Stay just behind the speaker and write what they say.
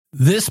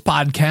This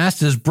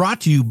podcast is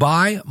brought to you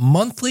by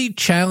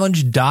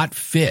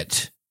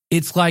monthlychallenge.fit.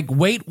 It's like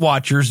Weight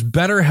Watchers,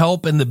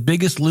 BetterHelp, and The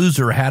Biggest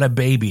Loser had a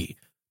baby.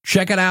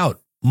 Check it out,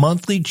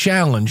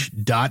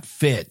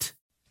 monthlychallenge.fit.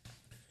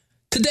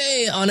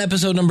 Today on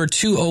episode number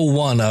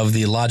 201 of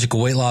the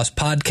Logical Weight Loss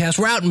Podcast,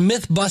 we're out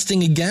myth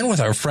busting again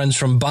with our friends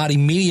from Body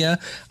Media.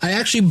 I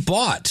actually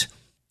bought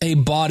a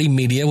Body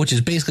Media, which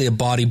is basically a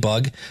body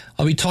bug.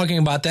 I'll be talking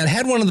about that.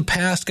 Had one in the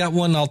past, got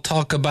one. I'll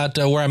talk about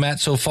where I'm at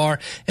so far.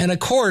 And of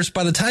course,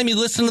 by the time you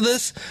listen to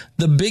this,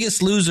 The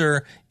Biggest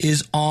Loser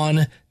is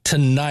on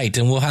tonight.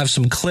 And we'll have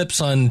some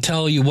clips on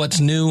tell you what's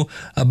new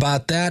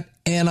about that.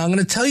 And I'm going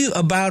to tell you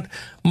about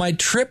my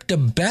trip to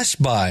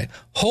Best Buy.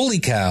 Holy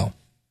cow.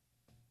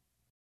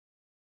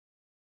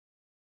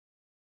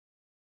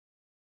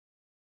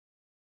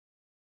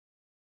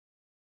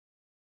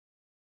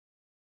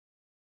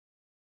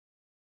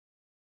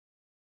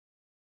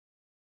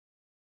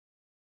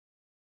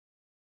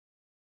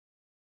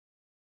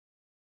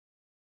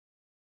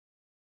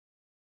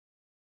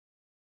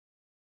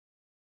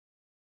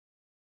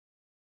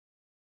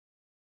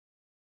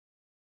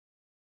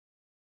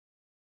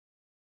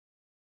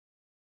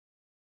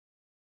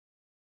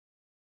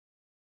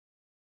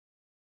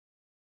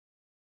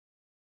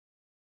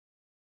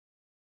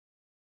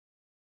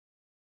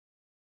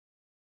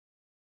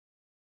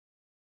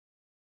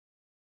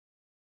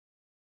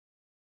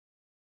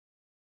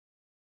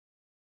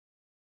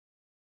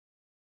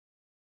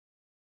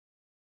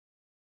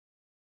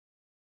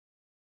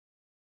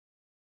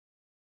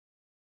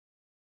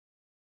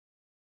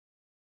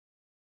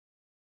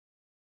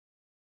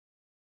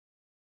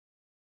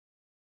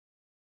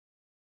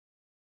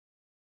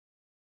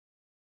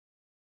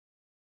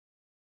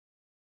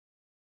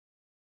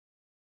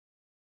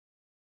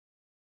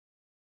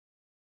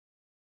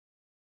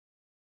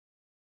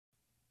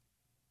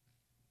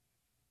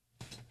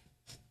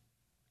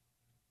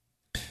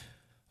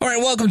 All right,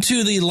 welcome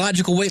to the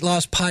Logical Weight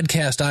Loss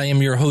Podcast. I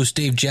am your host,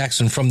 Dave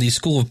Jackson from the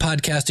School of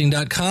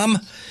Podcasting.com.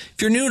 If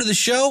you're new to the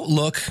show,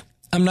 look,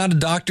 I'm not a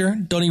doctor.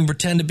 Don't even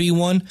pretend to be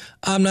one.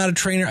 I'm not a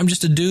trainer. I'm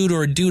just a dude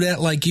or a dudette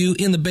like you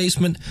in the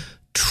basement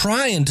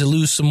trying to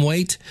lose some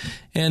weight.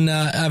 And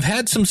I've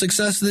had some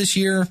success this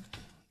year,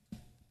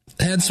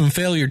 had some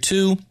failure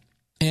too.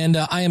 And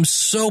I am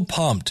so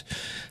pumped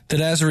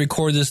that as I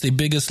record this, The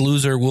Biggest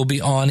Loser will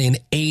be on in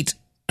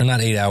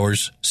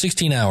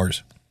 16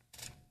 hours.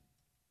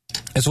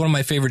 It's one of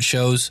my favorite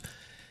shows.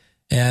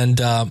 And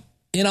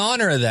in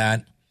honor of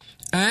that,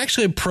 I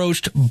actually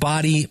approached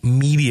Body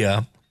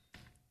Media.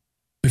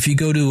 If you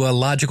go to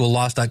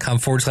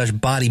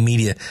logicalloss.com/Body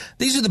Media,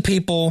 these are the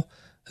people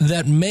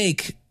that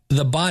make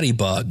the Body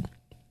Bug.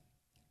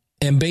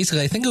 And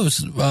basically, I think it was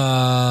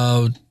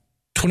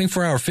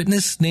 24 Hour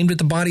Fitness named it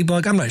the Body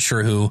Bug. I'm not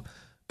sure who,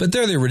 but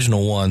they're the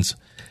original ones.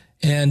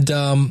 And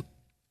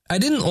I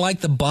didn't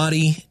like the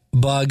Body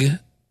Bug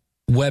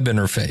web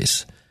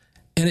interface.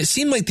 And it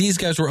seemed like these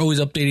guys were always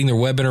updating their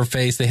web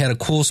interface. They had a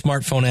cool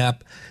smartphone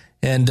app,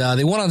 and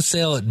they went on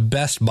sale at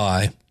Best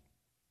Buy.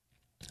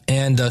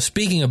 And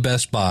speaking of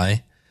Best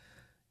Buy,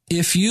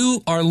 if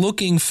you are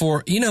looking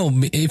for,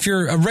 if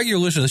you're a regular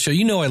listener to the show,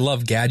 you know I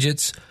love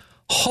gadgets.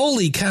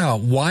 Holy cow,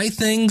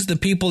 Y-Things, the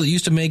people that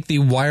used to make the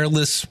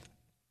wireless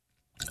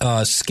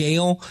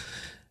scale,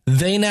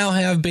 they now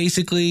have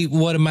basically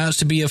what amounts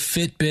to be a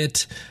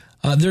Fitbit.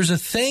 There's a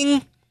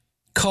thing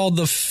called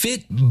the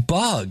Fit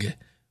Bug.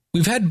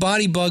 We've had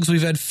body bugs.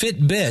 We've had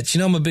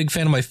Fitbits. I'm a big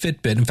fan of my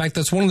Fitbit. In fact,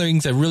 that's one of the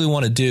things I really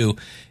want to do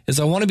is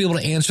I want to be able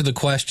to answer the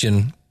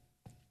question,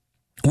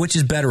 which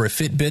is better, a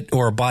Fitbit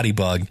or a body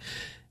bug?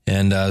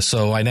 And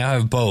so I now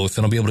have both,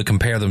 and I'll be able to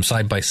compare them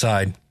side by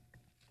side.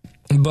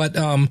 But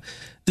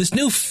this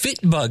new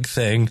Fitbug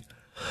thing,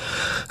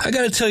 I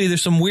got to tell you,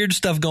 there's some weird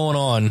stuff going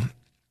on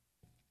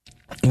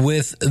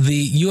with the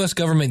U.S.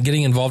 government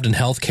getting involved in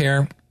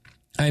healthcare.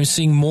 I'm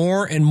seeing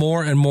more and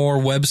more and more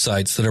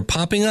websites that are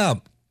popping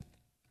up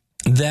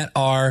that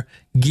are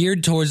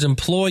geared towards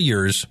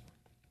employers,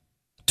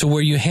 to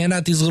where you hand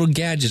out these little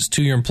gadgets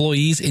to your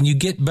employees and you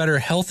get better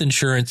health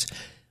insurance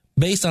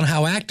based on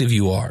how active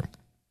you are.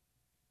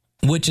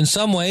 Which in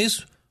some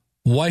ways,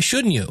 why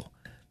shouldn't you?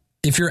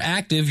 If you're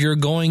active, you're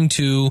going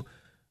to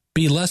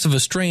be less of a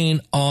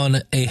strain on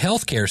a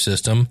healthcare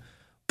system.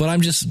 But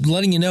I'm just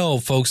letting you know,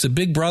 folks, that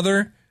Big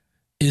Brother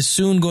is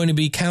soon going to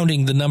be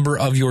counting the number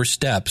of your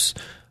steps.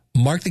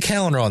 Mark the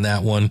calendar on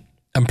that one.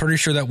 I'm pretty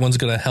sure that one's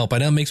going to help. I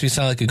know it makes me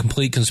sound like a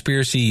complete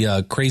conspiracy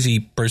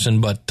crazy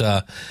person, but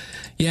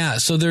yeah.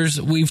 So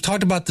we've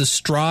talked about the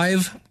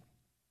Strive.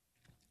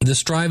 The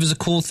Strive is a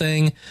cool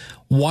thing.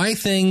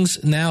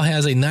 Y-Things now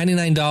has a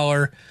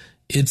 $99.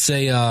 It's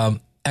a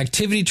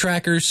activity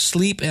tracker,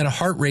 sleep, and a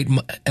heart rate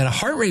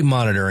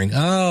monitoring.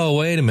 Oh,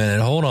 wait a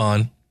minute, hold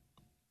on.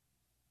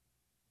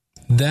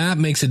 That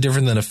makes it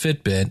different than a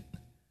Fitbit.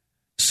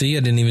 See,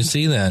 I didn't even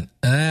see that.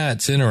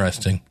 That's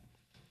interesting.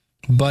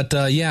 But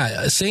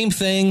yeah, same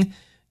thing.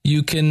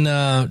 You can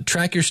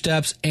track your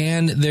steps,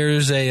 and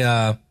there's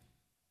an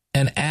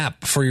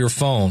app for your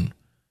phone.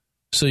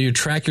 So you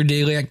track your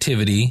daily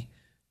activity.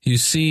 You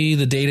see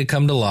the data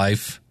come to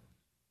life.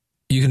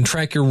 You can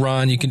track your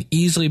run. You can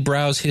easily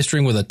browse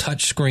history with a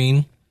touch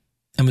screen.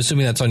 I'm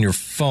assuming that's on your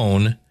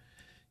phone.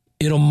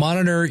 It'll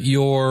monitor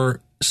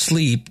your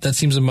sleep. That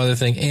seems another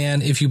thing.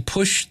 And if you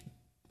push,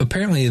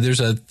 apparently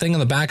there's a thing on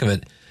the back of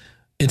it.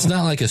 It's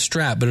not like a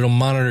strap, but it'll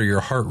monitor your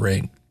heart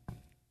rate.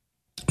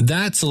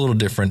 That's a little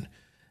different.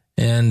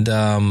 And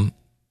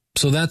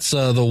so that's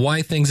the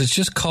Withings. It's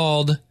just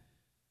called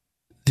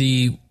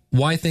the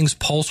Withings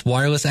Pulse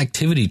Wireless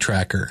Activity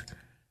Tracker.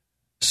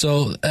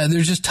 So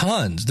there's just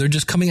tons. They're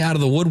just coming out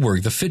of the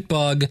woodwork. The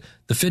Fitbug,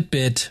 the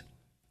Fitbit,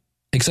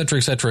 et cetera,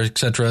 et cetera, et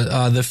cetera.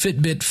 The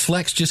Fitbit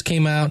Flex just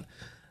came out.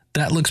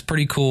 That looks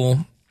pretty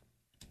cool.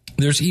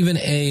 There's even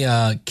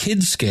a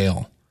kid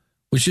scale,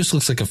 which just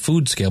looks like a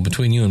food scale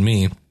between you and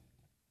me.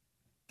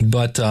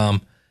 But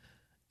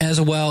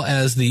as well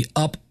as the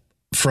Up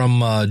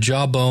from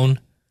Jawbone,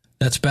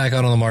 that's back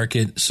out on the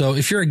market. So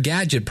if you're a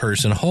gadget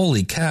person,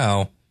 holy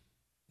cow,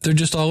 they're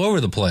just all over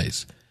the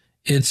place.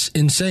 It's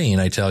insane,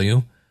 I tell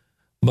you.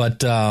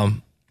 But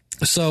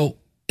so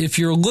if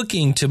you're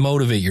looking to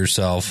motivate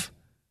yourself,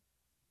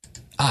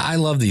 I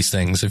love these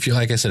things. If you,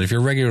 like I said, if you're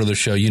regular to the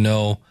show, you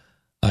know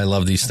I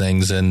love these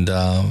things. And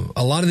a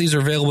lot of these are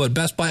available at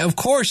Best Buy. Of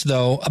course,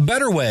 though, a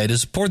better way to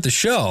support the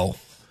show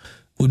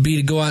would be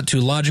to go out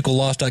to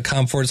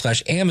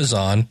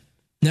logicalloss.com/Amazon.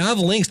 Now, I have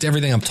links to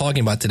everything I'm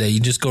talking about today. You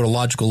just go to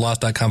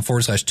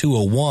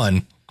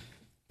logicalloss.com/201.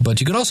 But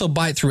you can also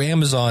buy it through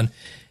Amazon.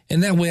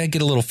 And that way I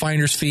get a little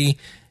finder's fee.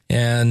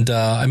 And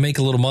I make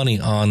a little money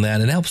on that.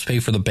 And it helps pay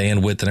for the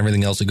bandwidth and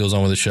everything else that goes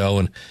on with the show.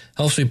 And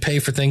helps me pay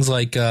for things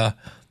like,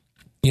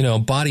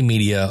 Body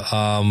Media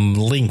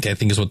Link, I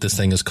think is what this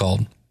thing is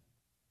called.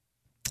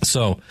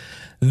 So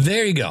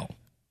there you go.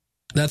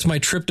 That's my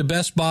trip to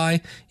Best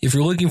Buy. If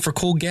you're looking for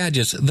cool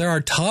gadgets, there are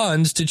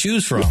tons to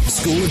choose from.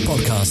 School of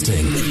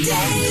Podcasting with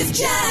Dave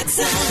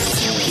Jackson.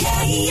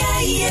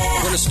 Yeah.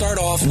 We're going to start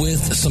off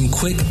with some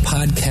quick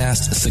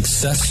podcast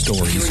success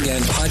stories. Here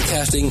again,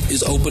 podcasting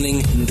is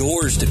opening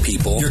doors to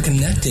people. You're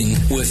connecting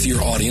with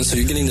your audience, so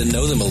you're getting to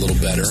know them a little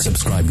better.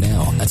 Subscribe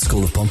now at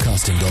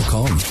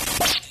schoolofpodcasting.com.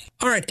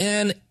 All right,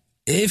 and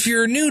if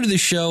you're new to the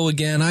show,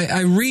 again,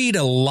 I read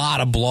a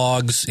lot of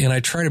blogs, and I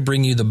try to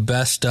bring you the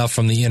best stuff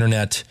from the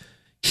internet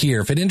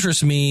here. If it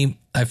interests me,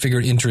 I figure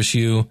it interests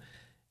you.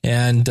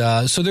 And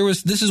so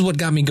this is what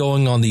got me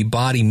going on the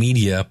Body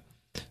Media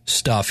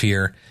stuff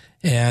here.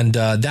 And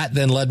that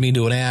then led me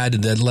to an ad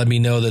that let me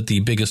know that The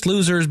Biggest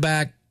Loser is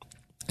back.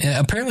 And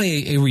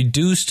apparently a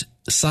reduced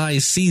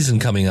size season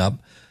coming up,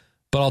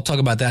 but I'll talk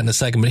about that in a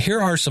second. But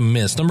here are some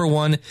myths. Number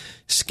one,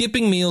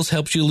 skipping meals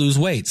helps you lose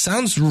weight.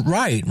 Sounds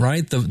right?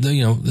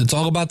 It's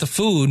all about the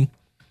food,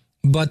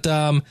 but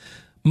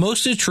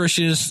most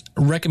nutritionists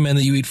recommend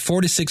that you eat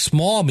 4 to 6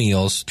 small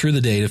meals through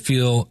the day to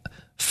feel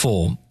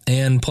full.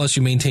 And plus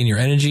you maintain your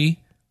energy.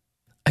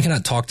 I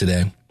cannot talk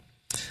today.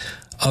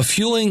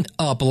 Fueling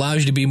up allows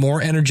you to be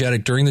more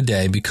energetic during the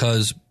day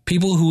because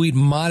people who eat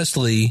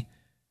modestly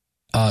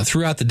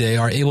throughout the day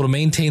are able to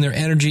maintain their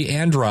energy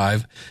and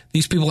drive.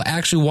 These people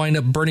actually wind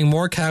up burning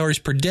more calories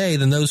per day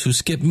than those who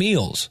skip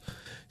meals.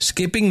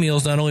 Skipping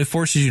meals not only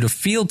forces you to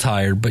feel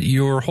tired, but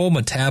your whole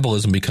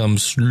metabolism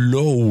becomes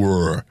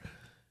slower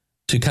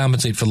to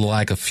compensate for the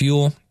lack of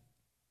fuel.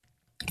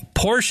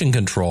 Portion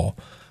control,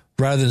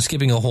 rather than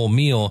skipping a whole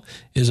meal,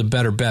 is a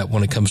better bet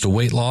when it comes to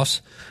weight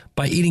loss.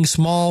 By eating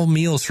small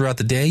meals throughout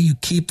the day, you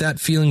keep that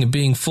feeling of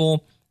being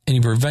full and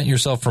you prevent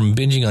yourself from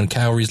binging on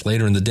calories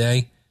later in the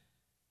day.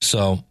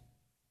 So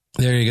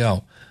there you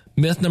go.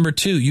 Myth number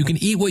 2, you can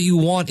eat what you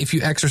want if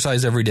you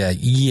exercise every day.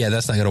 Yeah,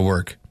 that's not going to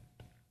work.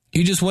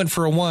 You just went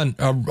for a one.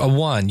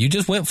 You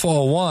just went for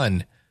a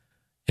one.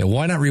 Yeah,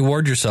 why not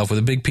reward yourself with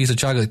a big piece of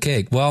chocolate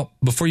cake? Well,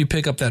 before you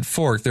pick up that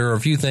fork, there are a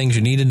few things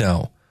you need to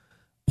know.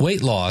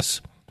 Weight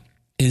loss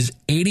is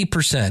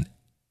 80%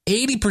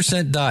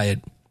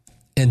 diet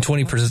and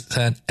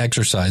 20%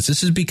 exercise.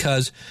 This is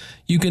because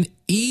you can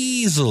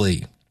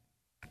easily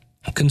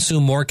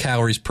consume more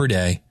calories per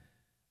day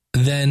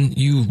than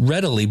you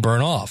readily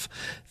burn off.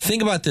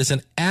 Think about this.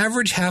 An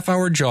average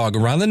half-hour jog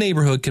around the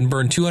neighborhood can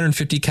burn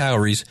 250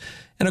 calories.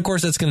 And, of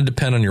course, that's going to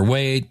depend on your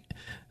weight,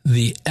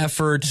 the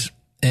effort,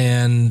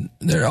 and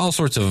there are all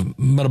sorts of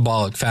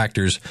metabolic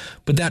factors.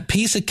 But that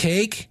piece of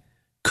cake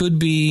could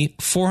be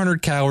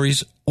 400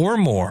 calories or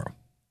more.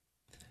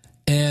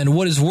 And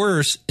what is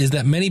worse is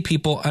that many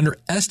people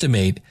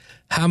underestimate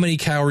how many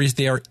calories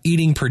they are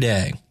eating per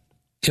day.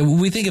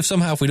 We think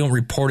if we don't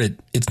report it,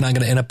 it's not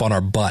going to end up on our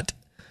butt,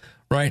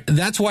 right?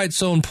 That's why it's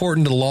so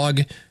important to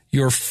log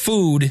your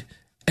food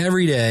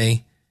every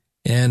day.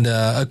 And,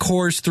 of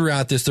course,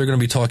 throughout this, they're going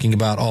to be talking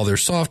about all their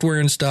software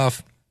and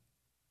stuff.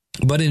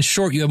 But in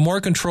short, you have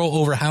more control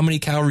over how many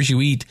calories you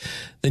eat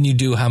than you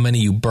do how many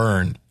you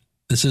burn.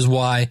 This is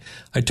why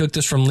I took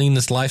this from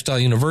Leanness Lifestyle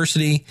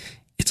University.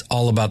 It's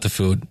all about the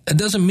food. It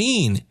doesn't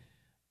mean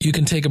you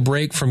can take a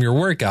break from your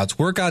workouts.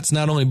 Workouts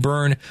not only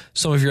burn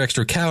some of your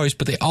extra calories,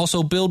 but they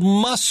also build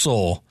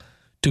muscle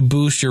to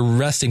boost your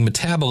resting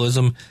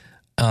metabolism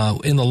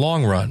in the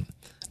long run.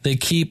 The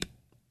key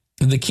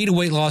to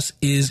weight loss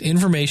is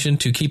information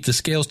to keep the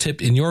scales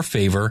tipped in your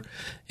favor.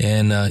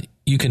 And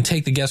you can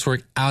take the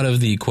guesswork out of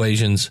the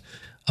equations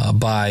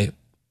by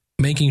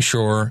making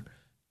sure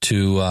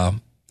to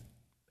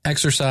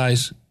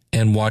exercise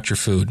and watch your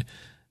food.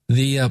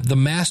 The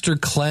Master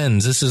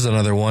Cleanse, this is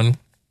another one,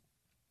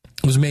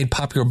 was made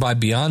popular by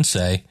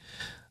Beyonce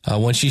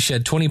when she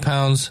shed 20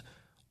 pounds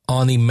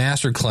on the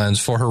Master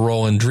Cleanse for her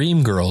role in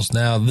Dreamgirls.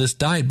 Now, this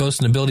diet boasts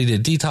an ability to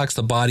detox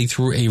the body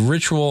through a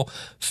ritual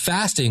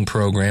fasting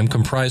program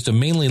comprised of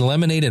mainly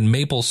lemonade and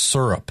maple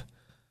syrup.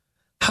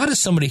 How does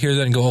somebody hear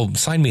that and go, oh,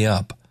 sign me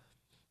up?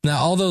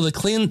 Now, although the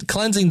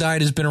cleansing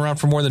diet has been around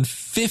for more than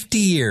 50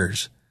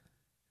 years,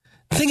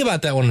 think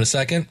about that one in a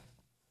second.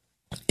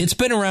 It's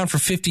been around for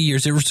 50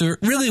 years. It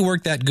really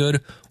worked that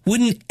good.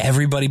 Wouldn't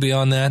everybody be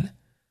on that?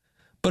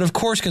 But of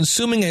course,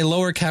 consuming a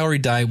lower calorie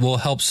diet will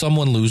help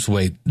someone lose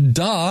weight.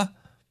 Duh.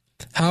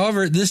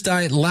 However, this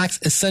diet lacks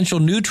essential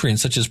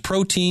nutrients such as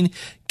protein,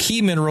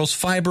 key minerals,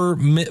 fiber,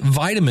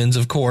 vitamins,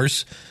 of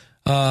course,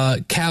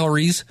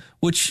 calories,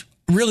 which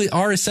really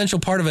are essential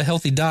part of a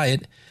healthy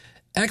diet.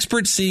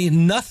 Experts see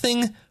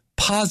nothing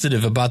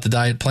positive about the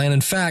diet plan.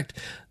 In fact,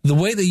 the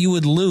way that you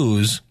would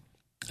lose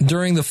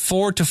during the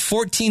 4 to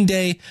 14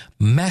 day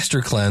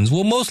Master Cleanse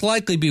will most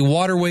likely be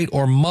water weight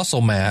or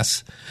muscle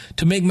mass.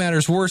 To make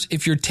matters worse,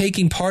 if you're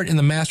taking part in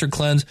the Master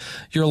Cleanse,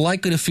 you're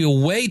likely to feel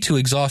way too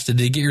exhausted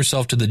to get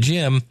yourself to the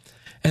gym.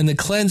 And the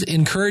cleanse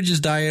encourages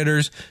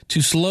dieters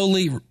to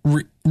slowly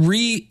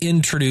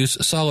reintroduce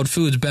solid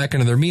foods back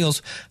into their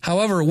meals.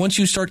 However, once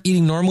you start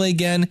eating normally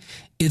again,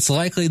 it's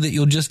likely that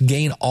you'll just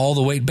gain all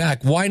the weight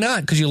back. Why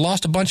not? Because you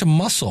lost a bunch of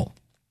muscle.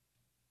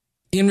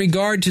 In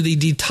regard to the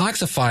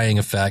detoxifying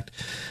effect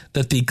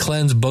that the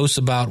cleanse boasts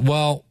about,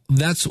 well,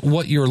 that's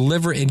what your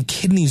liver and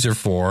kidneys are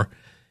for.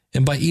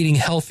 And by eating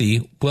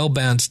healthy,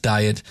 well-balanced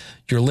diet,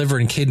 your liver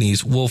and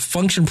kidneys will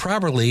function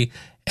properly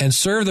and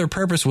serve their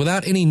purpose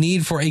without any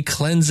need for a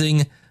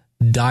cleansing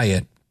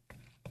diet.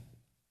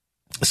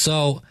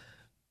 So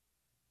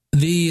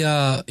the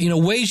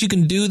ways you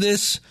can do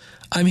this,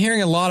 I'm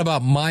hearing a lot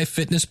about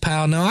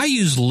MyFitnessPal. Now, I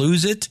use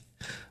Lose It,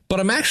 but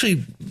I'm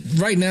actually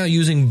right now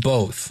using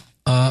both.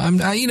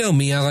 You know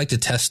me, I like to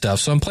test stuff.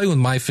 So I'm playing with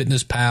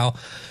MyFitnessPal.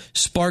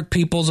 Spark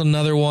People's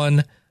another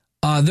one.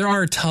 There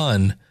are a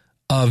ton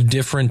of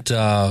different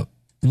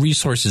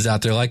resources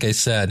out there. Like I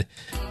said,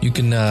 you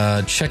can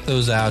check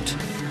those out.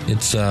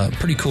 It's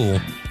pretty cool.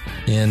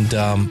 And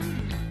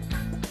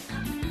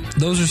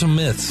those are some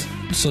myths.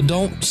 So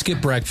don't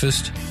skip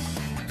breakfast.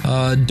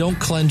 Don't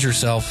cleanse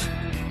yourself.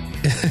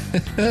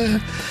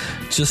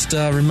 Just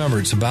remember,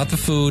 it's about the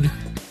food.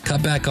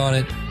 Cut back on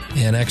it.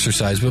 And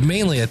exercise. But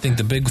mainly, I think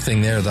the big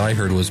thing there that I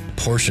heard was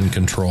portion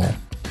control.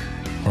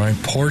 All right,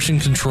 portion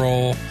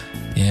control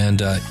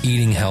and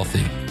eating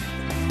healthy.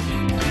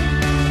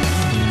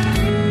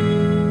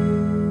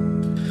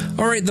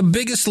 All right, The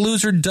Biggest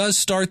Loser does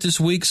start this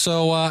week.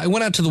 So I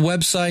went out to the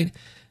website,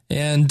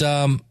 and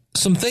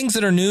some things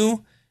that are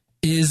new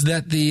is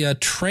that the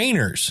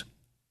trainers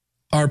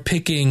are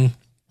picking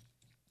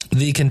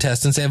the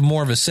contestants. They have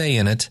more of a say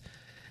in it.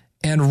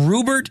 And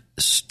Rupert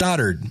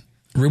Stoddard,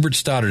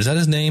 is that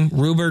his name?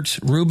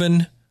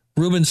 Ruben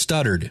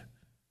Studdard.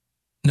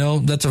 No,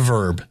 that's a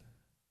verb.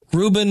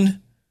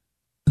 Ruben,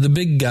 the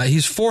big guy,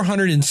 he's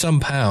 400 and some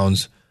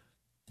pounds.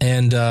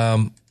 And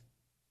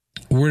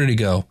where did he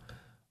go?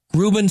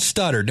 Ruben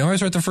Studdard. No, I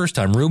was right the first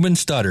time. Ruben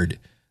Studdard.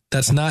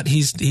 That's not,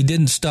 he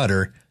didn't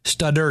stutter.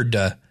 Stuttered.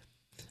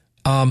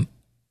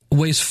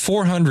 Weighs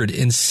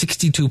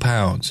 462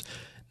 pounds.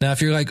 Now,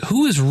 if you're like,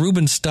 who is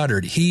Ruben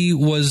Studdard? He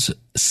was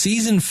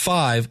season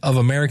 5 of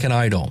American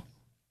Idol.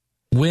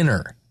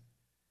 Winner,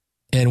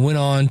 and went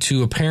on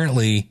to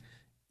apparently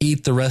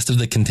eat the rest of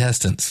the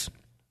contestants.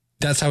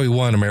 That's how he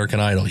won American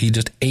Idol. He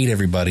just ate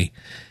everybody.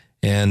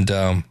 And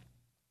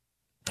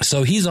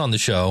so he's on the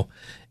show.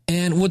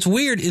 And what's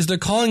weird is they're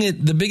calling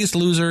it The Biggest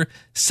Loser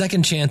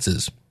Second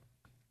Chances.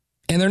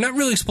 And they're not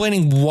really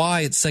explaining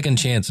why it's second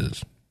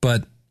chances,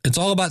 but it's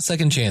all about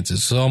second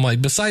chances. So I'm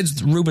like,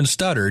 besides Ruben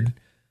Studdard,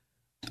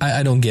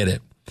 I don't get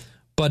it.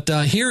 But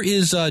here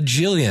is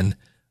Jillian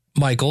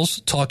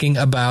Michaels talking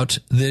about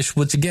this,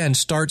 which again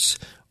starts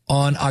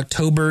on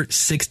October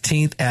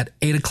 16th at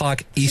 8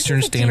 o'clock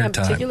Eastern Standard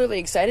Time. I'm particularly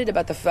excited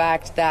about the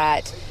fact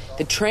that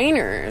the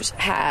trainers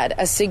had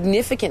a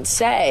significant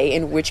say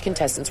in which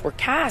contestants were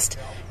cast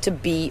to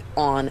be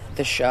on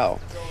the show.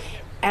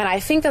 And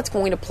I think that's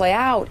going to play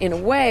out in a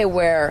way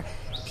where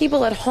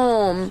people at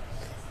home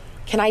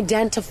can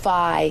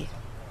identify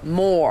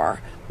more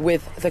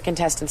with the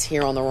contestants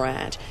here on the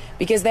ranch,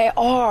 because they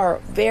are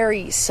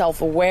very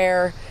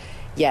self-aware,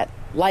 yet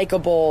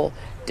likable,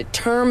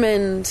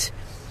 determined,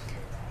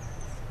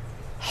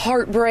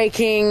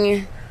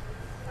 heartbreaking,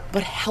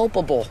 but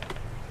helpable.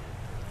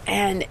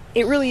 And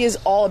it really is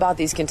all about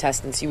these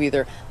contestants. You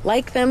either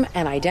like them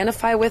and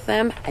identify with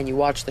them and you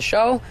watch the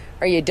show,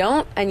 or you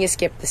don't and you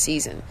skip the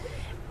season.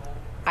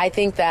 I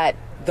think that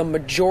the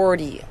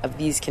majority of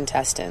these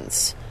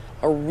contestants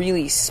are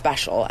really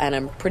special, and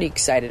I'm pretty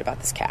excited about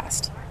this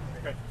cast.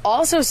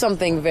 Also,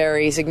 something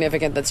very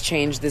significant that's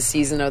changed this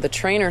season are the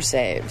trainer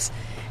saves.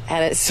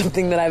 And it's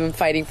something that I've been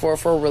fighting for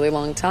a really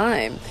long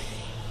time.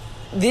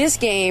 this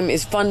game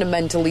is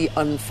fundamentally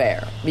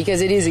unfair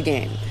because it is a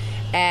game.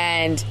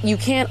 And you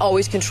can't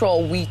always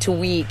control week to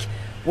week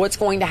what's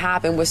going to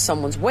happen with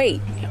someone's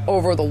weight.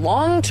 Over the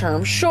long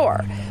term,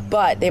 sure,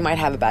 but they might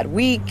have a bad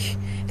week,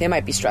 they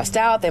might be stressed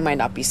out, they might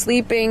not be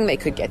sleeping, they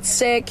could get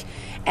sick,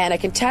 and a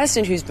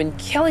contestant who's been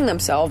killing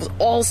themselves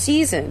all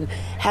season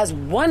has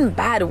one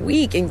bad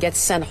week and gets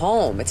sent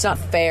home. It's not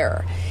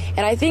fair.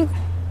 And I think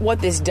what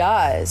this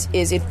does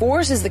is it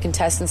forces the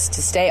contestants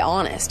to stay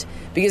honest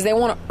because they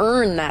want to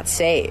earn that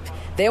save.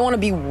 They want to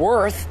be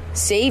worth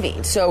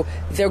saving. So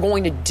they're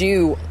going to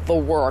do the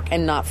work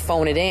and not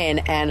phone it in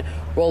and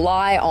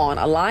rely on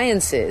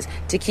alliances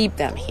to keep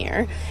them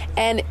here.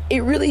 And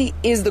it really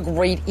is the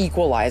great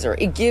equalizer.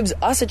 It gives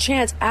us a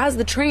chance as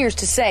the trainers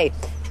to say,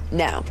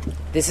 no,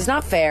 this is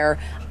not fair.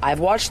 I've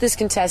watched this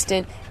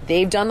contestant.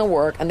 They've done the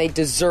work and they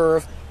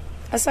deserve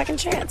a second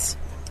chance.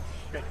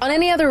 On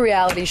any other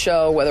reality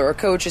show, whether a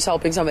coach is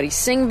helping somebody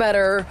sing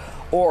better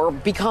or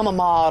become a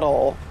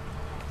model,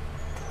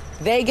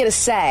 they get a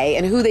say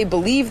in who they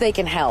believe they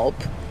can help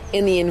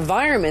in the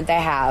environment they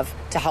have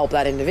to help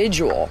that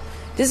individual.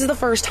 This is the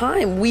first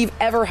time we've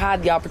ever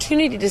had the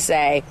opportunity to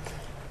say,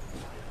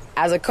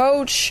 as a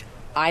coach,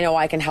 I know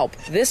I can help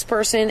this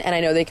person and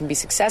I know they can be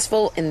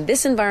successful in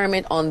this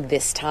environment on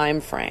this time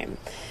frame.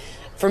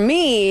 For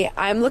me,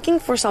 I'm looking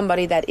for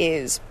somebody that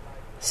is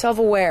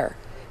self-aware,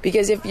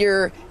 because if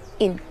you're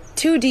in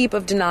too deep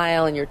of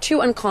denial and you're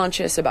too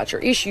unconscious about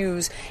your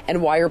issues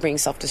and why you're being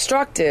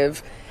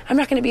self-destructive, I'm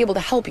not going to be able to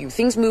help you.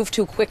 Things move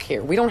too quick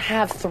here. We don't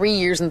have 3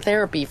 years in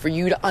therapy for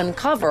you to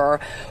uncover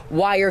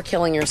why you're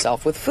killing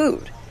yourself with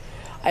food.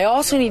 I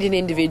also need an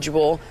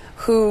individual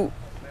who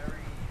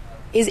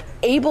is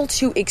able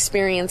to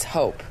experience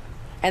hope.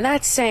 And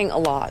that's saying a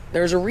lot.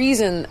 There's a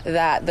reason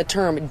that the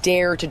term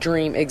dare to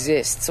dream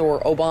exists, or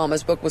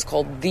Obama's book was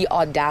called The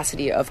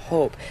Audacity of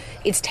Hope.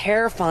 It's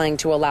terrifying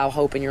to allow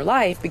hope in your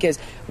life because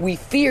we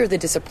fear the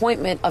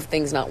disappointment of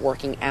things not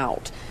working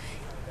out.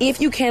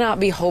 If you cannot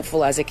be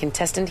hopeful as a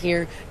contestant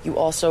here, you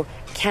also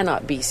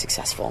cannot be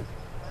successful.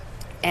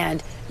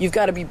 And you've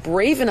got to be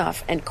brave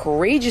enough and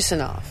courageous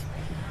enough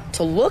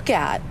to look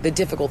at the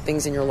difficult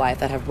things in your life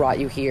that have brought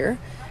you here,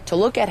 to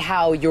look at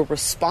how you're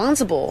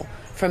responsible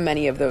for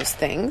many of those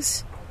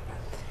things,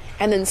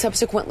 and then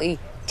subsequently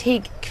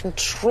take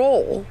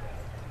control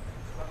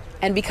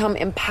and become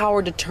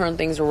empowered to turn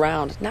things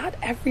around. Not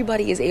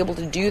everybody is able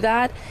to do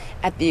that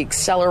at the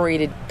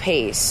accelerated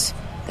pace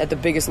that The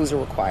Biggest Loser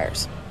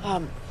requires.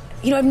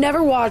 I've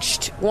never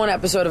watched one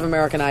episode of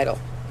American Idol.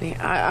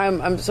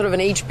 I'm sort of an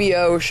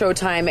HBO,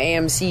 Showtime,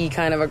 AMC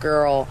kind of a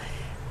girl.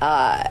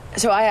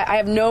 So I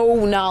have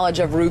no knowledge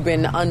of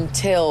Ruben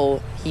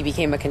until he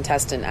became a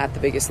contestant at The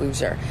Biggest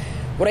Loser.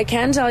 What I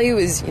can tell you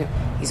is,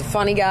 he's a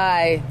funny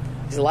guy,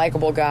 he's a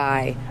likable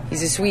guy,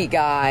 he's a sweet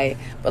guy,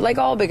 but like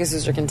all Biggest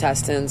Loser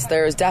contestants,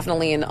 there is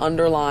definitely an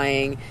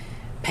underlying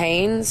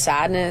pain,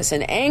 sadness,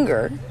 and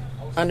anger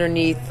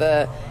underneath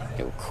the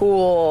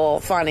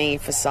cool, funny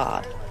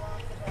facade.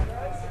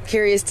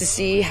 Curious to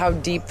see how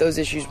deep those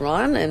issues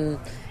run and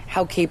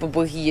how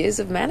capable he is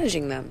of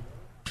managing them.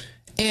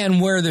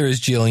 And where there is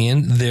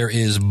Jillian, there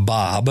is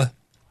Bob.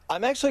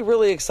 I'm actually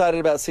really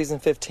excited about season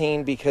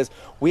 15 because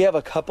we have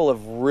a couple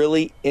of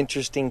really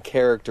interesting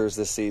characters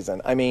this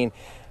season. I mean,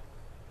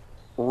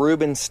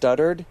 Ruben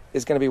Studdard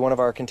is going to be one of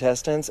our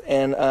contestants,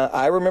 and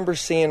I remember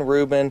seeing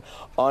Ruben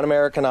on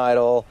American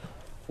Idol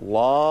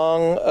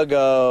long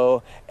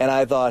ago, and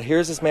I thought,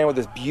 here's this man with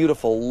this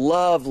beautiful,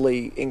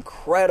 lovely,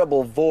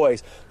 incredible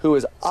voice who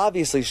is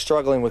obviously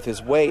struggling with his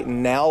weight,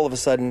 and now all of a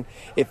sudden,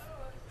 if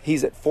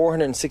he's at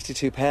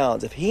 462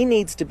 pounds. If he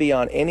needs to be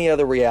on any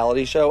other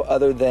reality show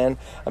other than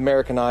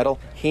American Idol,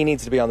 he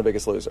needs to be on The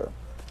Biggest Loser.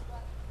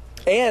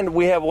 And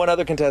we have one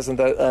other contestant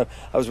that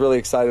I was really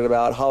excited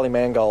about, Holly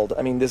Mangold.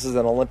 I mean, this is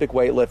an Olympic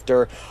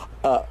weightlifter.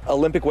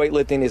 Olympic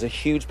weightlifting is a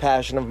huge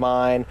passion of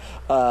mine.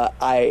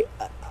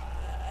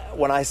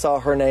 When I saw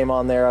her name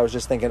on there, I was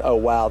just thinking, oh,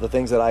 wow, the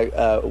things that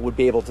I would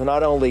be able to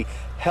not only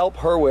help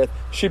her with,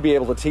 she'd be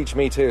able to teach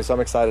me too, so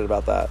I'm excited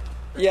about that.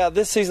 Yeah,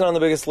 this season on The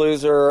Biggest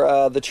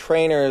Loser, the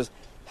trainers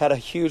had a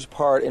huge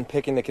part in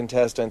picking the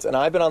contestants. And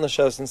I've been on the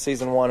show since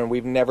season 1, and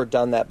we've never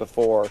done that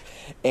before.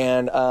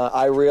 And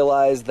I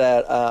realized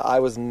that I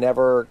was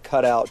never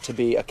cut out to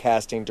be a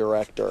casting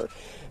director.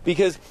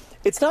 Because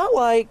it's not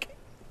like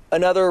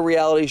another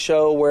reality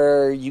show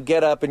where you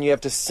get up and you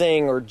have to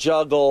sing or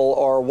juggle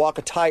or walk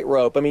a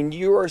tightrope. I mean,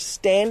 you are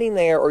standing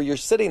there or you're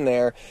sitting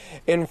there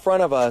in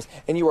front of us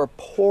and you are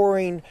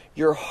pouring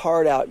your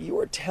heart out. You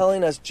are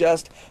telling us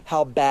just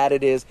how bad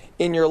it is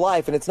in your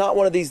life. And it's not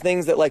one of these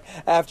things that, like,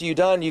 after you're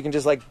done, you can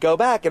just, like, go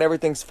back and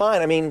everything's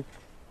fine. I mean,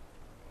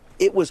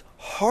 it was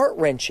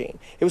heart-wrenching.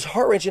 It was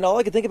heart-wrenching. All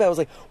I could think about was,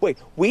 like, wait,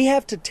 we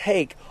have to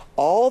take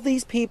all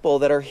these people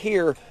that are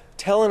here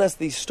telling us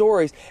these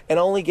stories and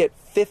only get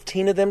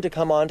 15 of them to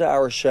come onto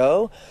our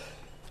show.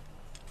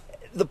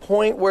 The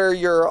point where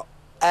you're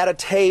at a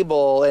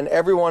table and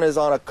everyone is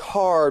on a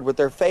card with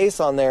their face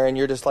on there, and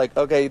you're just like,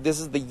 okay, this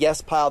is the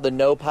yes pile, the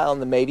no pile,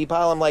 and the maybe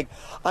pile. I'm like,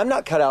 I'm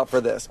not cut out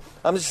for this.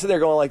 I'm just sitting there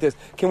going like this.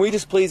 Can we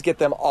just please get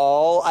them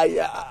all?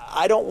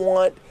 I don't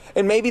want,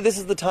 and maybe this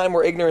is the time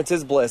where ignorance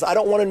is bliss. I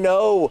don't want to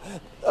know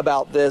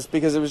about this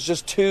because it was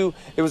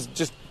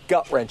just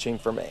gut-wrenching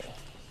for me.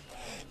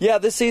 Yeah,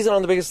 this season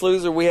on The Biggest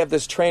Loser, we have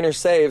this trainer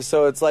save,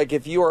 so it's like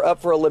if you are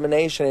up for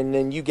elimination and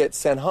then you get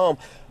sent home,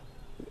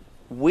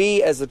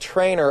 we as a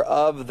trainer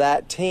of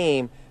that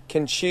team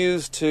can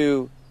choose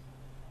to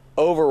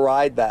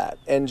override that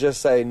and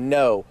just say,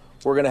 no,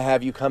 we're going to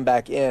have you come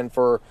back in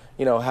for,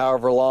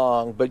 however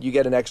long, but you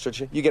get an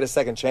you get a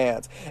second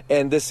chance.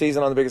 And this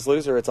season on The Biggest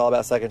Loser, it's all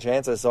about second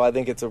chances, so I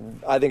think it's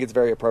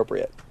very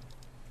appropriate.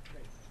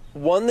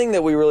 One thing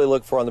that we really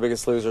look for on The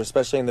Biggest Loser,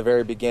 especially in the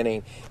very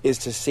beginning, is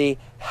to see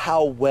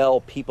how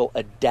well people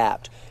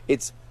adapt.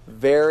 It's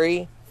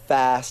very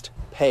fast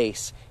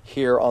pace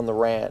here on the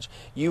ranch.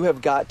 You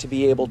have got to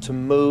be able to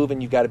move,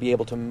 and you've got to be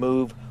able to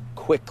move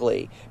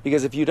quickly,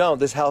 because if you don't,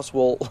 this house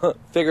will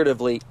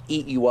figuratively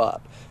eat you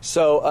up.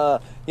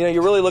 So,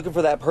 you're really looking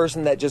for that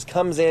person that just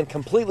comes in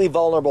completely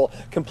vulnerable,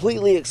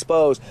 completely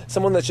exposed,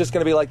 someone that's just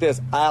going to be like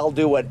this, I'll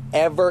do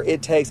whatever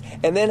it takes,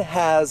 and then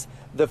has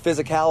the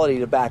physicality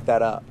to back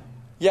that up.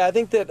 Yeah, I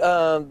think that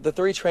the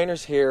three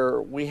trainers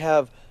here, we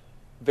have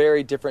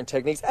very different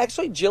techniques.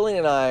 Actually, Jillian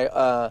and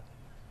I,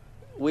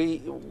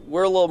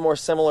 we're a little more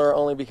similar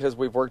only because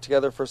we've worked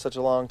together for such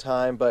a long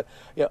time. But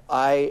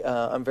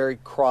I'm very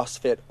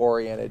CrossFit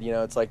oriented.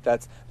 It's like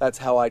that's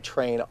how I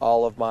train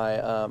all of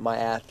my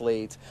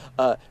athletes.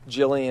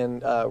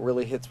 Jillian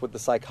really hits with the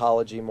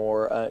psychology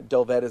more.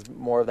 Dolvett is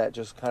more of that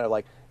just kind of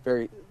like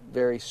very,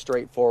 very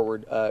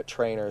straightforward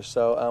trainer.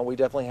 So we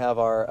definitely have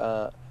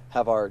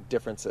our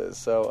differences.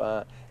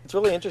 So it's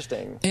really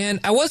interesting. And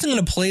I wasn't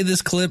going to play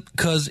this clip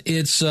because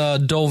it's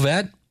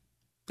Dolvett,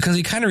 because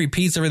he kind of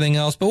repeats everything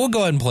else. But we'll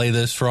go ahead and play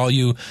this for all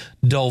you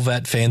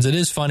Dolvett fans. It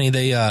is funny.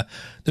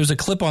 There's a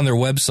clip on their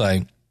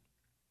website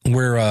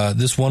where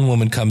this one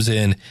woman comes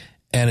in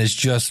and is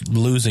just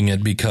losing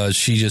it because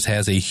she just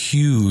has a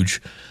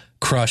huge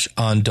crush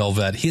on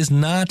Dolvett. He is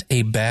not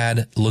a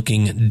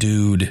bad-looking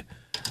dude.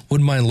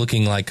 Wouldn't mind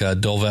looking like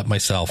Dolvett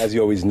myself. As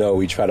you always know,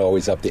 we try to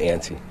always up the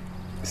ante,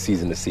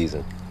 season to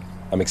season.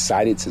 I'm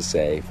excited to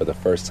say, for the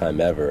first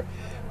time ever,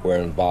 we're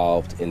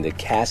involved in the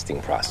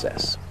casting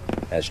process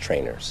as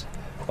trainers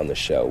on the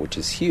show, which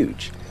is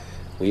huge.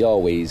 We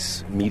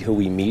always meet who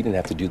we meet and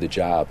have to do the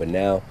job. And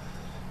now,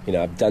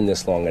 I've done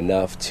this long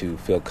enough to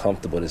feel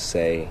comfortable to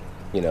say,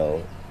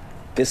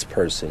 this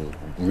person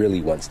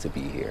really wants to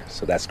be here.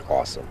 So that's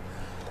awesome.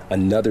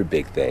 Another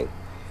big thing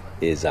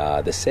is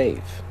the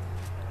save.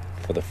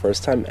 For the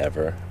first time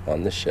ever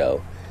on the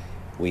show,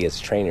 we as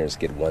trainers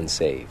get one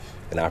save,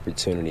 an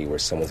opportunity where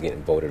someone's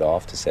getting voted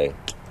off to say,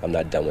 I'm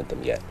not done with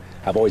them yet.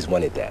 I've always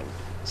wanted that,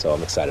 so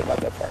I'm excited about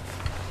that part.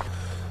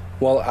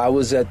 Well, I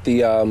was at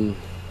the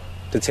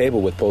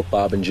table with both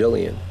Bob and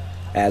Jillian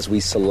as we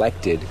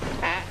selected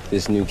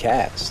this new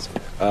cast.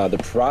 The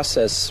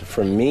process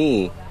for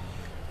me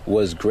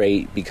was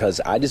great because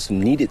I just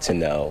needed to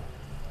know,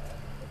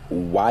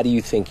 why do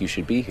you think you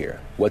should be here?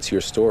 What's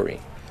your story?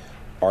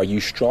 Are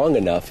you strong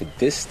enough at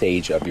this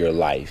stage of your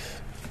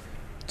life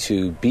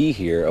to be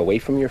here away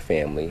from your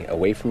family,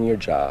 away from your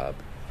job?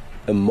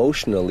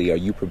 Emotionally, are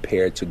you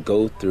prepared to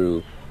go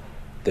through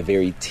the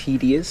very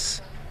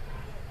tedious,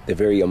 the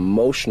very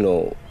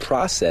emotional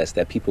process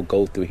that people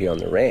go through here on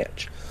the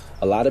ranch?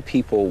 A lot of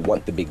people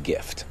want the big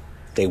gift.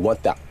 They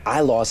want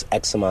I lost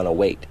X amount of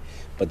weight,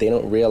 but they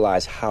don't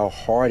realize how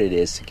hard it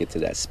is to get to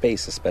that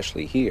space,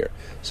 especially here.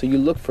 So you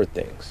look for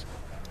things.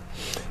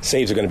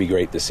 Saves are going to be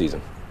great this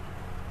season.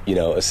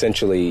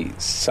 Essentially,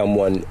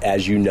 someone,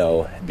 as you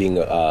know, being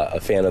a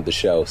fan of the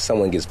show,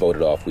 someone gets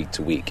voted off week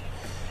to week.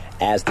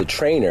 As the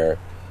trainer,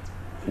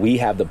 we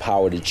have the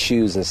power to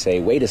choose and say,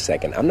 wait a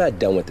second, I'm not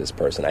done with this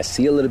person. I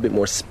see a little bit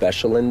more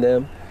special in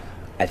them.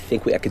 I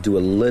think I could do a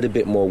little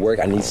bit more work.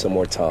 I need some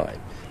more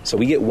time. So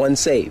we get one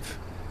save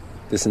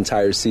this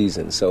entire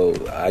season, so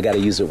I got to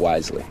use it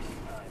wisely.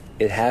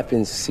 It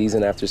happens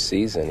season after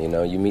season.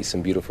 You meet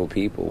some beautiful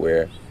people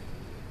where,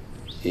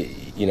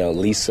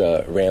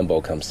 Lisa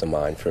Rambo comes to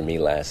mind for me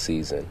last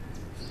season.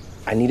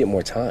 I needed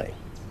more time.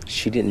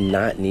 She did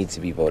not need to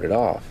be voted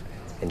off,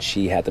 and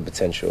she had the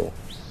potential,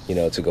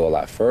 to go a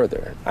lot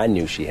further. I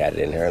knew she had it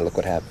in her, and look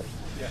what happened.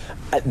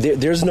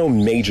 There's no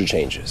major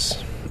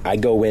changes. I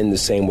go in the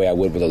same way I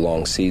would with a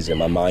long season.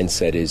 My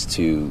mindset is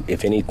to,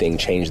 if anything,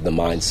 change the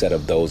mindset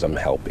of those I'm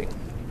helping.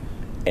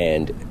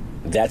 And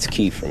that's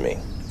key for me.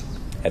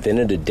 At the end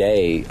of the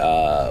day,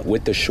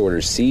 with the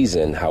shorter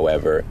season,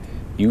 however,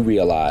 you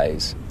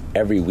realize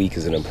every week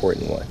is an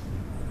important one.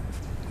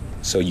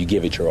 So you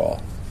give it your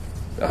all.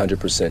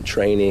 100%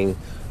 training,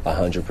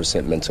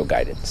 100% mental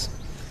guidance.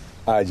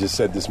 I just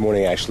said this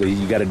morning, actually,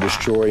 you got to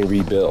destroy and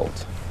rebuild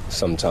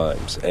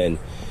sometimes. And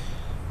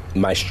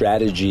my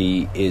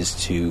strategy is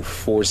to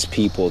force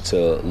people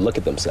to look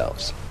at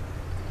themselves.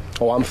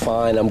 Oh, I'm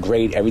fine, I'm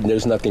great,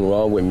 there's nothing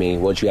wrong with me.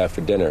 What'd you have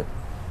for dinner?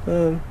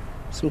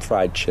 some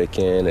fried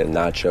chicken and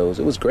nachos.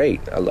 It was great.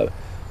 I love it.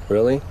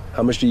 Really?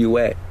 How much do you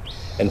weigh?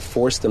 And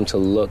force them to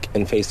look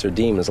and face their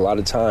demons. A lot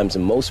of times,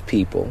 and most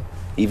people,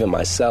 even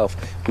myself,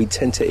 we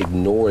tend to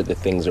ignore the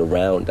things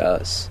around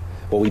us.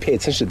 Well, we pay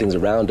attention to things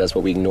around us,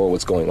 but we ignore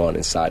what's going on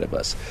inside of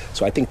us.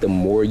 So I think the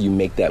more you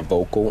make that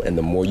vocal and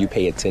the more you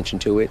pay attention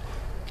to it,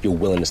 you're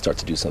willing to start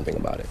to do something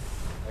about it.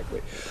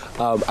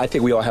 I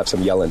think we all have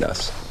some yell in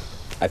us.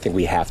 I think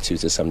we have to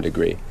some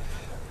degree.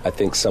 I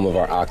think some of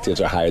our octaves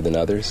are higher than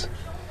others.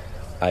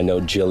 I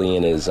know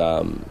Jillian is,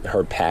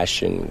 her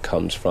passion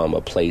comes from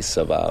a place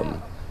of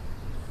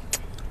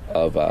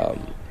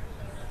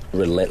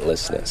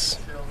relentlessness.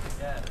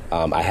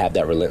 I have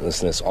that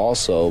relentlessness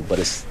also, but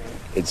it's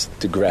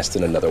digressed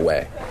in another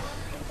way.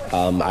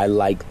 I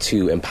like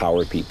to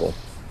empower people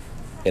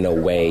in a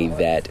way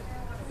that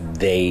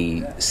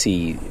they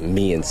see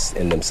me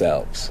in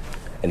themselves,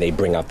 and they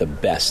bring out the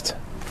best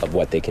of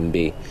what they can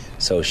be.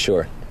 So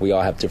sure, we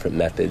all have different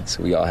methods,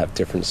 we all have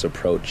different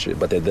approach,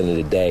 but at the end of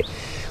the day,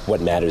 what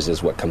matters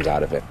is what comes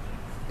out of it,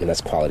 and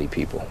that's quality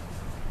people.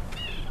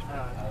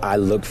 I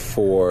look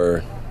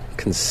for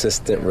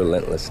consistent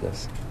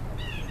relentlessness.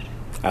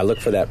 I look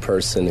for that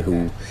person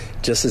who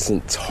just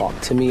doesn't talk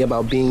to me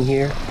about being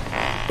here,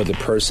 but the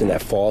person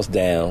that falls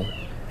down,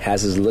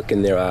 has his look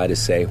in their eye to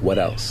say, what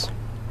else?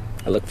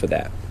 I look for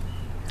that.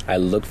 I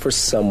look for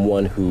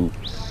someone who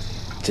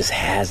just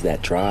has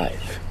that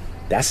drive.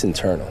 That's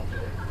internal.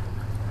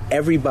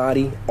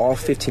 Everybody, all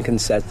 15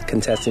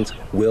 contestants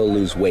will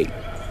lose weight.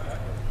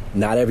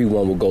 Not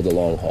everyone will go the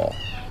long haul.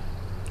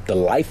 The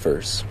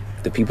lifers,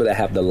 the people that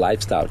have the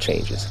lifestyle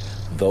changes,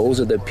 those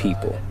are the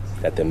people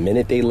that the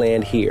minute they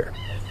land here,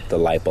 the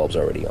light bulb's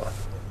already on.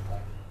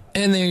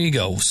 And there you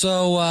go.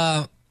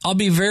 So I'll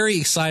be very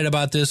excited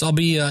about this. I'll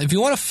be if you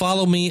want to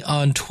follow me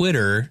on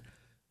Twitter,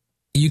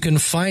 you can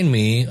find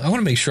me. I want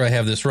to make sure I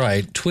have this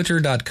right.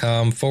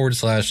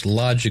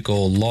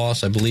 Twitter.com/logical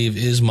loss, I believe,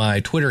 is my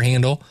Twitter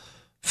handle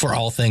for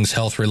all things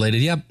health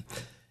related. Yep.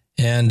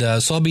 And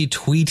so I'll be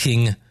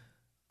tweeting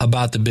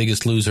about The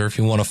Biggest Loser. If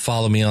you want to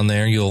follow me on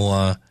there,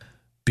 you'll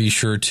be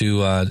sure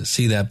to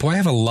see that. Boy, I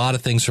have a lot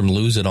of things from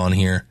Lose It on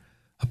here.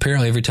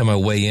 Apparently, every time I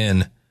weigh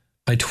in,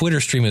 my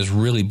Twitter stream is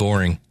really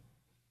boring.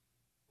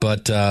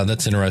 But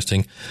that's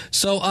interesting.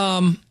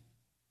 So,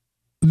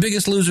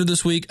 Biggest Loser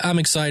this week. I'm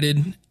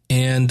excited.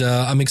 And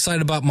I'm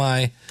excited about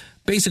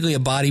basically a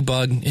body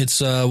bug.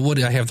 It's, what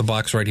do I have the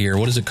box right here?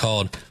 What is it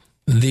called?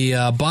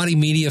 The Body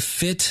Media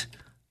Fit.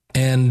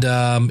 And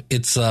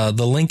it's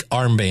the Link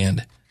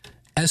armband,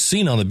 as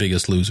seen on The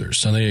Biggest Loser.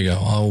 So there you go.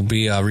 I'll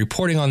be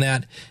reporting on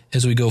that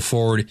as we go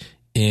forward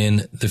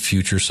in the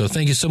future. So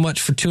thank you so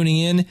much for tuning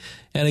in.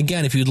 And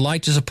again, if you'd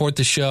like to support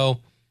the show,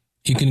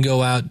 you can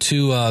go out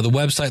to the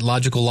website,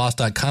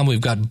 logicalloss.com.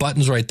 We've got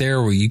buttons right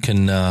there where you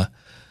can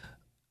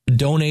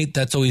donate.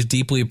 That's always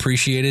deeply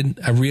appreciated.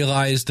 I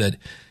realize that,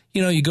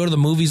 you go to the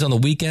movies on the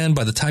weekend.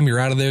 By the time you're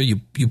out of there, you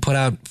put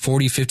out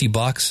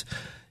 $40-50.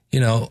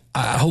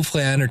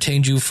 Hopefully I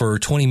entertained you for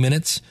 20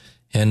 minutes.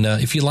 And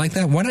if you like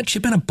that, why not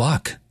chip in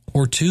 $1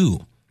 or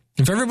 $2?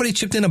 If everybody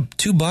chipped in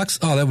 $2,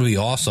 oh, that would be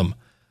awesome.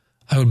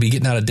 I would be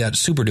getting out of debt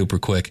super duper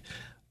quick.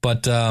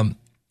 But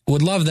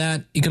would love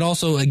that. You can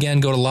also, again,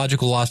 go to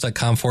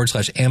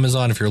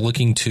logicalloss.com/Amazon if you're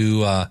looking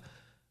to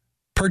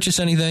purchase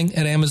anything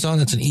at Amazon.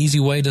 That's an easy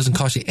way. It doesn't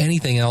cost you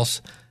anything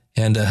else,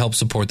 and help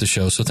support the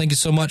show. So thank you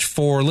so much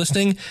for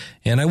listening.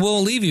 And I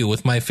will leave you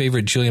with my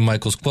favorite Jillian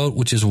Michaels quote,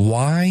 which is,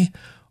 why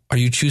are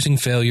you choosing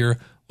failure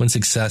when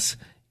success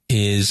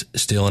is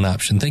still an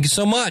option? Thank you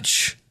so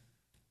much.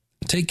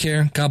 Take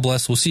care. God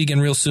bless. We'll see you again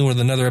real soon with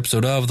another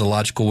episode of the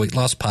Logical Weight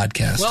Loss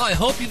Podcast. Well, I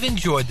hope you've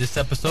enjoyed this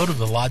episode of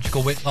the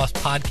Logical Weight Loss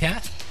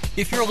Podcast.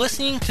 If you're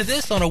listening to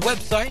this on a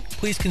website,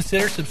 please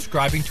consider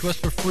subscribing to us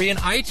for free in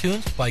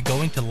iTunes by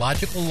going to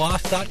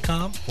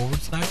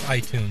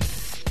logicalloss.com/iTunes.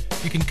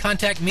 You can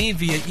contact me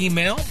via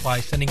email by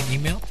sending an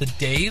email to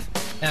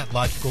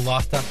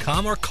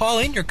dave@logicalloss.com or call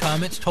in your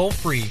comments toll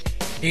free,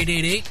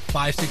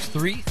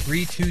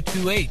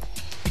 888-563-3228.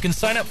 You can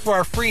sign up for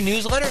our free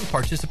newsletter and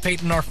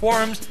participate in our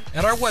forums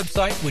at our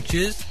website, which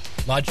is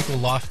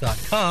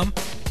logicalloss.com.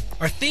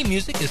 Our theme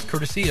music is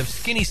courtesy of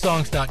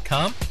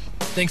skinnysongs.com.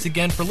 Thanks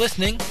again for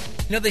listening.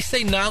 They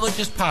say knowledge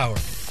is power.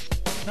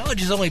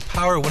 Knowledge is only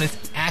power when it's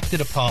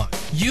acted upon.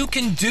 You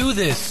can do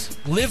this.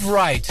 Live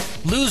right.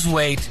 Lose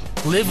weight.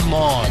 Live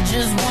long. I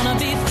just wanna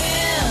be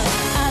thin.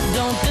 I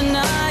don't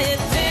deny it.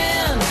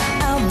 Thin.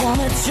 I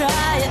wanna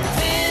try it.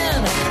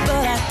 Thin.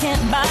 But I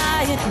can't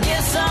buy it.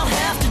 Guess I'll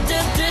have to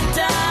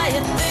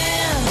diet.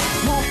 Thin.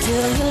 Won't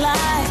tell you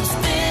lie.